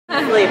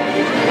athlete.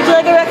 Would you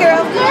like a record,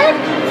 Ralph?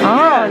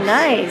 Oh,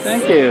 nice.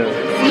 Thank you.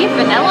 See,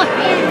 Vanellope.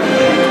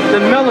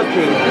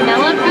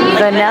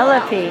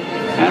 Vanellope.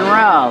 And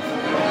Ralph.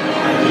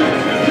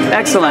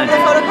 Excellent. The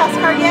photo pass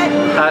card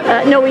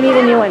yet? No, we need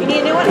a new one. You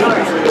need a new one? All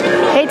right.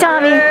 Hey,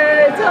 Tommy.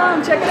 Hey,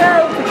 Tom, check it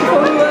out. Put your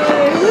phone away.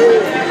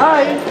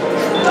 Hi.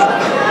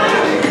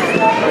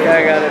 Okay,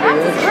 I gotta do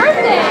That's this. his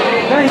birthday.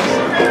 Thanks.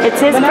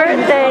 It's his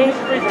birthday.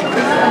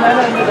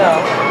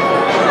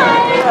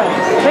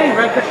 Hey,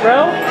 Record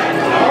Ralph.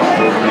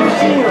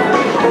 See you.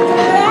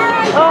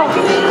 Oh.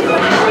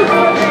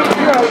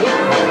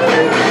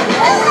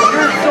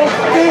 You're so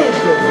big.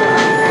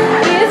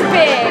 He is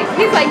big.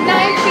 He's like 9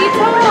 feet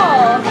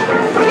tall. 9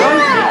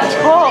 feet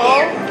tall?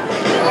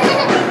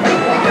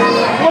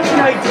 What's an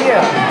idea?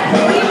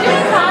 What are you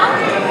doing, Tom?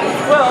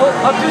 Well,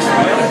 I'm just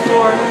looking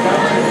for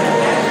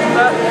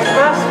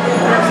fast food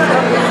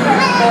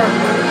for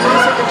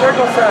a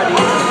turtle fatty.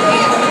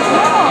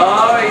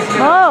 Oh, he's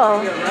going to be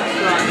a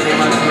restaurant that he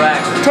wants to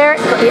wreck.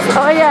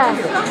 Oh, yeah.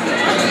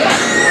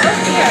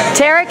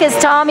 Tarek is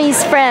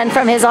Tommy's friend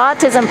from his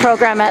autism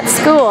program at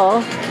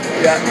school.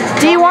 Yeah.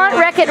 Do you want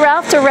Wreck-It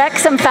Ralph to wreck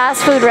some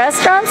fast food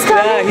restaurants,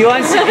 Tommy? Yeah, he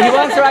wants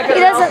Wreck-It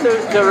Ralph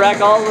to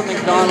wreck all the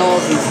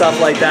McDonald's and stuff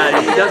like that.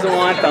 He doesn't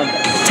want them.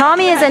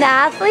 Tommy is an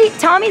athlete.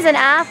 Tommy's an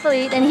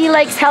athlete, and he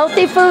likes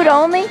healthy food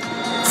only.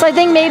 So I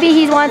think maybe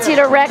he wants you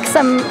to wreck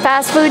some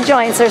fast food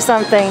joints or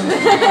something.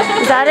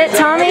 Is that it,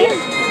 Tommy?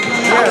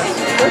 Yes.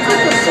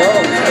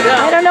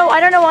 I don't know. I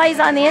don't know why he's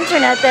on the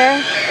internet there.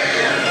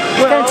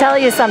 He's going to tell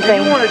you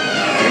something. You want to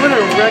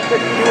wreck it?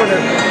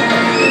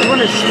 You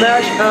want to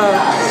smash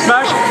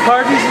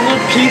parties in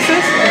little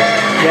pieces?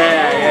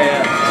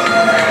 Yeah.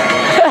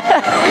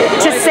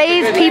 To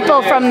save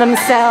people from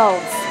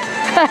themselves.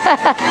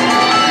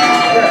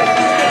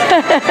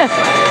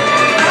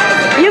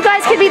 You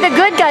guys could be the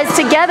good guys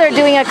together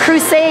doing a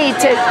crusade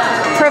to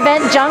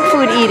prevent junk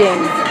food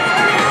eating.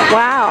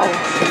 Wow.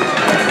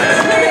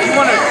 You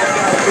want to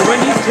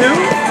Wendy's too?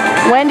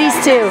 Wendy's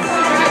too.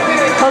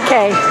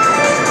 Okay.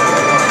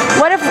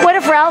 What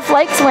if Ralph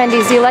likes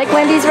Wendy's? Do you like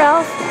Wendy's,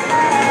 Ralph?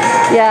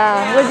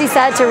 Yeah, it would be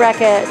sad to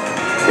wreck it.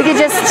 We could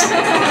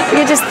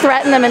just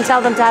threaten them and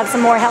tell them to have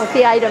some more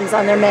healthy items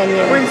on their menu.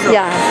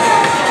 Yeah.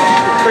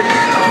 But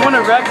you want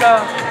to wreck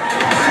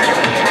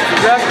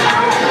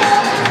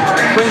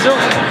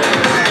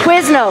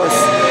Quiznos.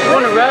 You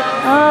want to wreck?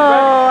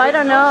 Oh, I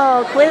don't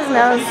know.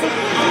 Quiznos.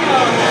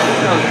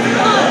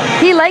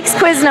 He likes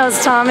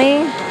Quiznos,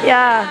 Tommy.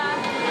 Yeah.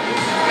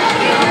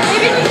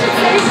 Maybe we should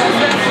save those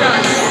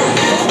restaurants.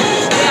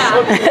 Yeah.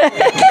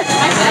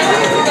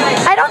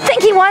 I don't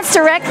think he wants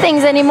to wreck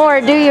things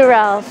anymore, do you,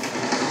 Ralph?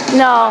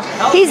 No.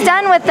 He's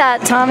done with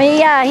that, Tommy.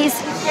 Yeah,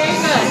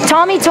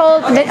 Tommy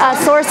told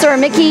Sorcerer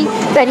Mickey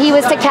that he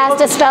was to cast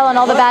a spell on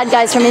all the bad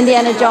guys from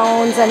Indiana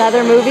Jones and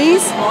other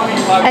movies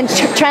and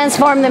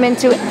transform them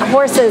into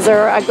horses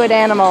or a good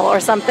animal or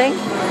something.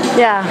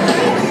 Yeah.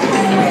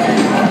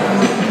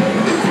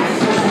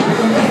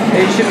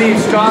 It should be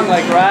strong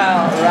like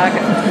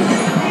Racket.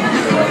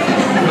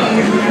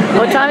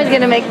 Well, Tommy's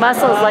going to make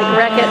muscles like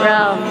Wreck-It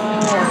Ralph.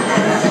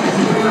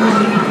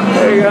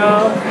 There you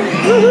go.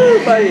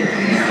 Woohoo, buddy.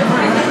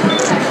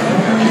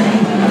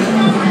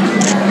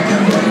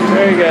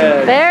 Very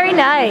good. Very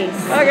nice.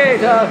 Okay,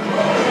 Tom.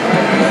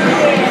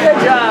 Good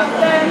job.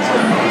 Thanks.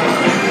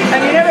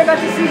 And you never got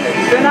to see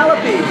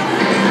Vanellope.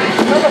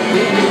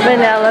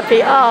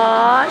 Vanellope.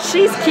 Aw,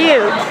 she's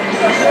cute.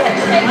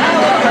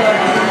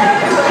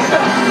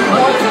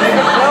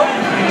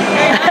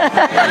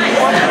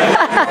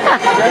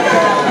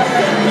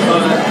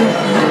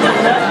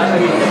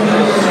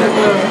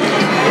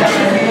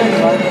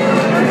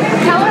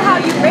 Tell her how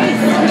you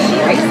race, because she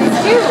races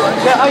too.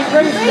 Yeah, I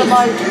race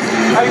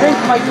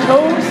my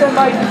toes and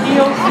my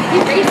heels.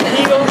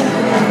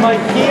 My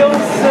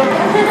heels and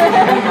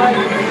my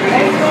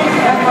ankles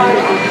and my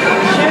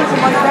shins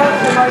and my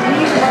calves and my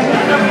knees and my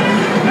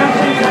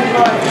knees and my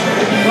butt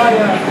and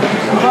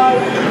my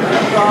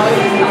butt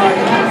and my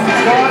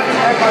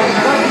butt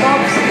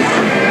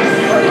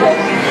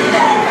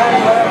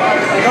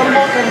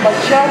bumps and my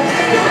chest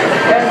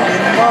and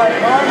my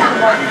arms and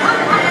my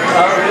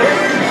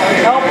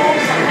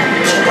elbows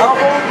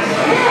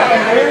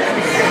and wrists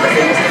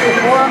and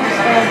forearms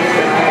and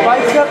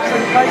biceps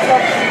and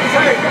triceps.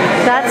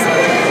 That's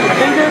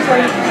Fingers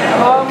and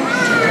palms.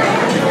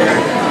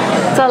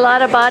 it's a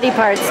lot of body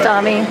parts,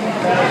 Tommy.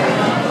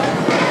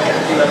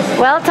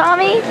 Well,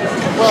 Tommy,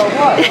 Well,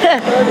 what?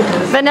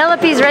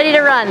 Vanellope's ready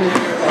to run.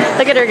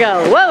 Look at her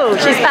go. Whoa,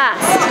 she's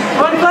fast.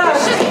 Run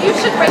fast. You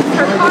should race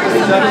her car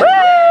sometime.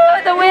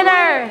 Woo! The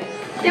winner!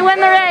 You won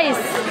the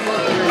race.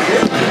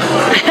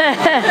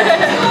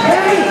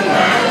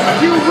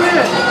 You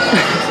win.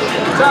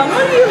 Tom,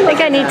 what do you I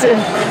think I need to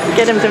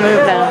get him to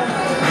move now.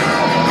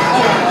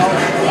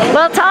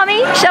 Well,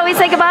 Tommy, shall we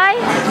say goodbye?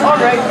 All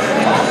right.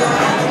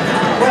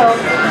 Well,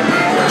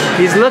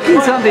 he's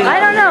looking something. I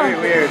don't know. Very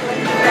weird.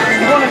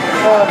 You want to?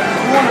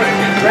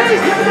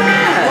 Guys, look at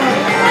that.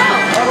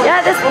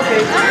 Yeah, this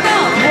Okay.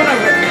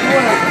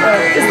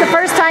 is the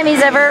first time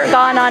he's ever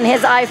gone on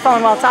his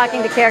iPhone while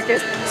talking to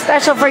characters.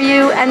 Special for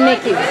you and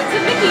Mickey.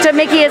 To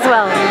Mickey as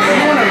well. You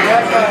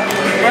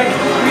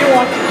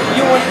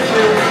want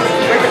to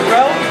wreck it,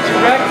 Ralph? To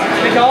wreck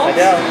McDonald's?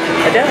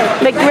 I do.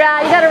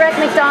 You gotta wreck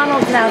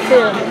McDonald's now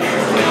too.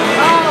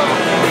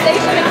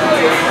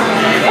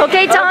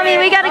 Okay, Tommy,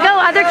 we gotta go.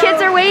 Other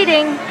kids are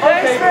waiting.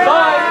 Okay,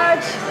 bye.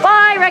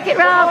 Bye, Wreck-It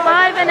Ralph.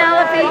 Bye,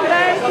 Vanellope.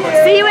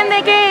 See you in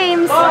the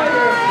games.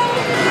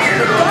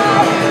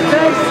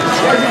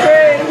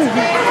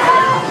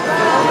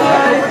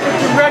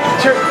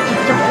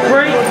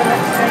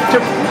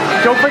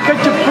 Don't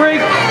forget to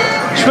break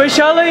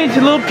Shway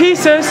into little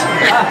pieces.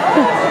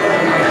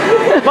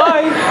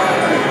 Bye.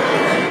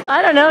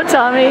 I don't know,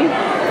 Tommy.